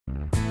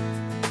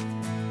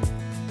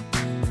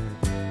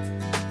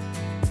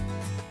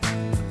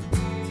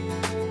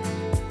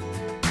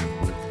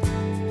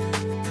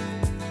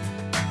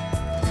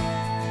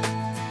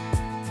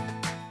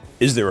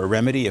is there a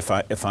remedy if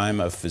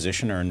I'm a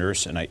physician or a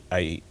nurse and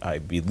I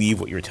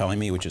believe what you're telling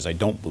me, which is I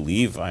don't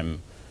believe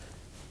I'm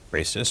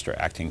racist or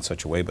acting in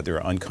such a way, but there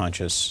are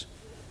unconscious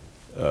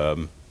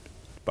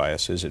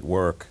biases at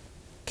work?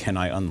 Can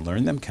I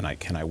unlearn them?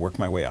 Can I work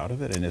my way out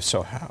of it? And if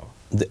so, how?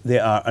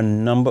 There are a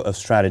number of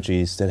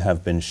strategies that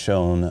have been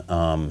shown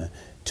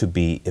to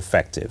be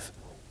effective.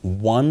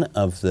 One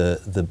of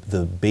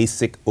the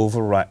basic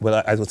override,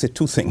 well, I would say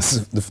two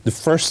things. The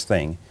first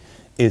thing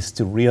is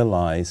to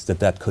realize that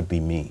that could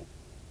be me.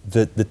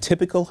 The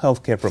typical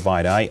healthcare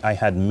provider, I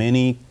had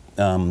many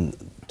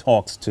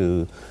talks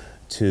to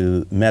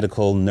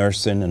medical,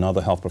 nursing, and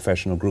other health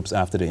professional groups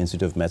after the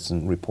Institute of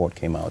Medicine report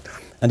came out.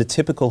 And the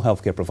typical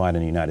healthcare provider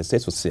in the United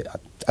States would say,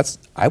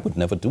 I would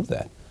never do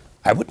that.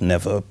 I would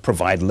never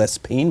provide less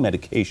pain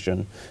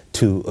medication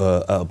to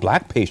a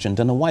black patient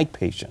than a white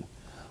patient.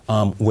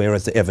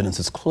 Whereas the evidence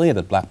is clear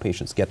that black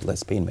patients get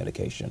less pain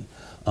medication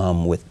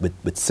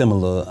with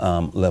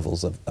similar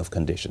levels of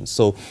conditions.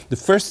 So the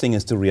first thing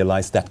is to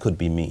realize that could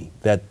be me,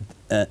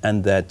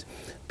 and that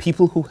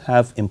people who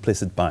have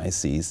implicit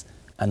biases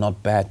are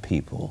not bad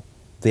people.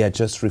 They are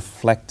just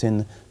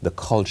reflecting the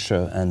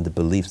culture and the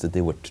beliefs that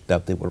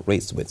they were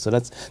raised with. So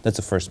that's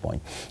the first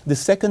point. The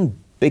second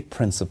big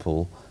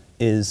principle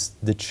is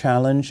the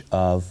challenge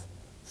of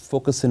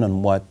focusing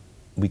on what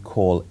we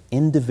call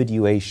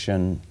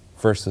individuation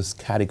versus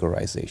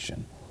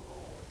categorization.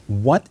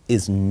 What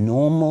is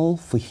normal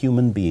for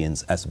human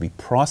beings as we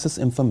process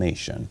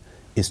information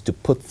is to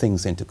put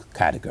things into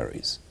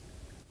categories.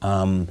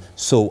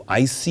 So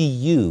I see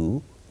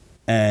you,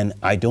 and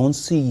I don't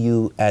see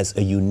you as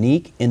a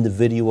unique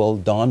individual,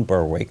 Don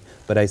Berwick,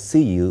 but I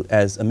see you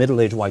as a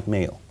middle-aged white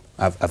male.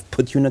 I've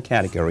put you in a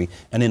category,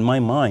 and in my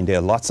mind, there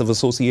are lots of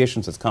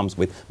associations that comes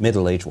with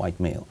middle-aged white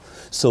male.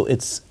 So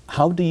it's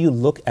how do you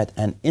look at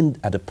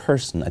a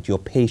person, at your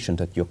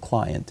patient, at your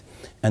client,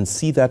 and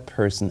see that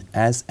person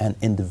as an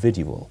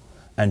individual,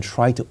 and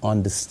try to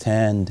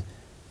understand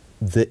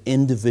the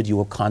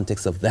individual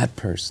context of that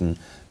person,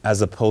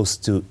 as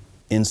opposed to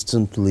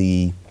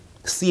instantly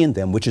seeing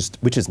them, which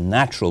is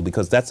natural,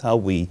 because that's how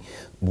we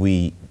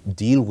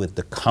deal with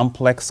the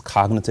complex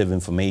cognitive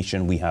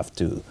information we have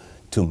to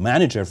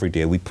manage every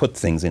day. We put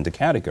things into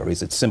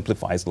categories. It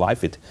simplifies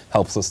life. It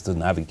helps us to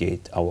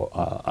navigate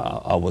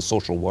our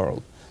social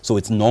world. So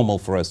it's normal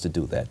for us to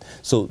do that.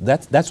 So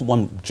that's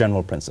one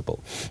general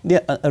principle.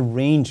 There are a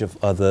range of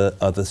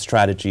other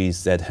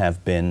strategies that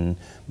have been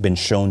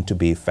shown to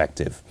be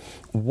effective.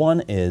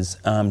 One is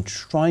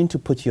trying to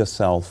put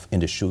yourself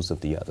in the shoes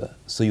of the other.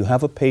 So you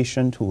have a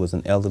patient who was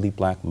an elderly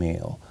black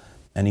male,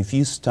 and if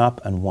you stop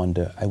and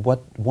wonder, I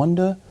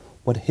wonder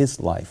what his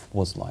life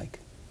was like,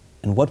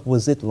 and what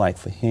was it like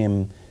for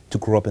him to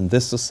grow up in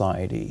this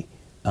society,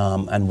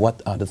 and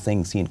what are the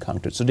things he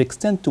encountered. So the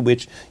extent to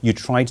which you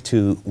try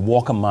to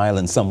walk a mile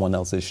in someone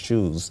else's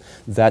shoes,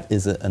 that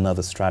is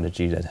another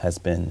strategy that has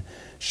been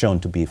shown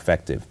to be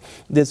effective.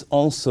 There's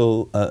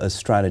also a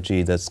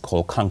strategy that's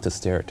called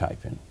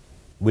counter-stereotyping,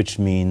 which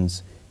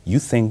means you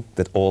think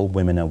that all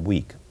women are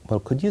weak. Well,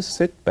 could you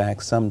sit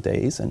back some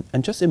days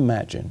and just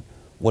imagine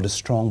what a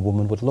strong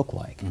woman would look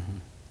like? Mm-hmm.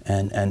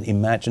 And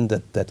imagine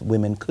that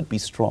women could be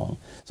strong.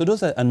 So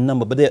those are a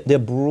number, but they're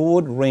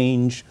broad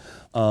range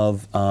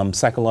of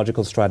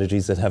psychological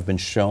strategies that have been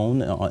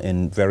shown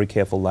in very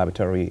careful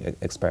laboratory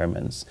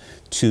experiments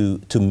to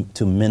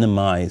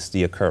minimize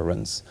the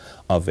occurrence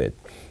of it.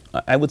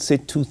 I would say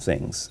two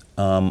things.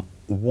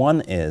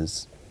 One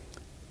is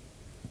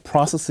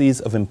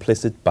processes of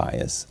implicit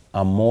bias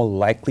are more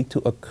likely to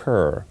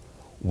occur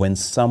when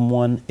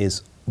someone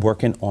is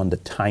working on the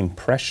time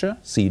pressure,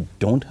 so you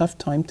don't have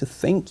time to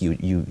think.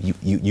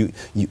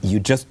 You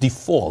just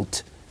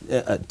default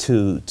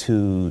to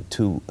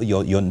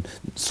your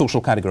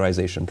social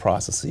categorization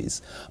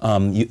processes.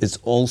 It's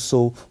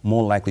also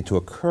more likely to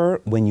occur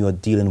when you are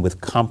dealing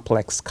with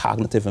complex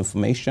cognitive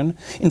information.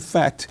 In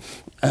fact,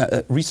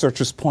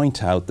 researchers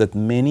point out that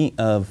many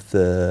of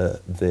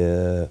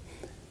the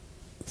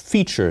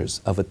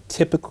features of a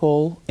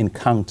typical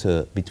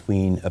encounter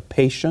between a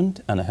patient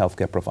and a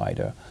healthcare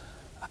provider,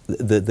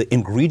 the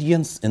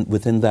ingredients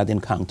within that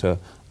encounter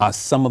are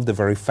some of the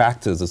very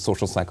factors that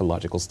social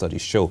psychological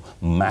studies show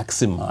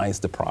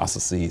maximize the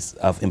processes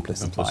of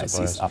implicit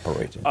biases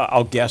operating.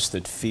 I'll guess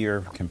that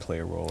fear can play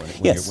a role in it.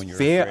 Yes,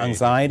 fear,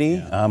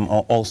 anxiety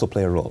also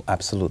play a role,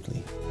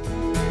 absolutely.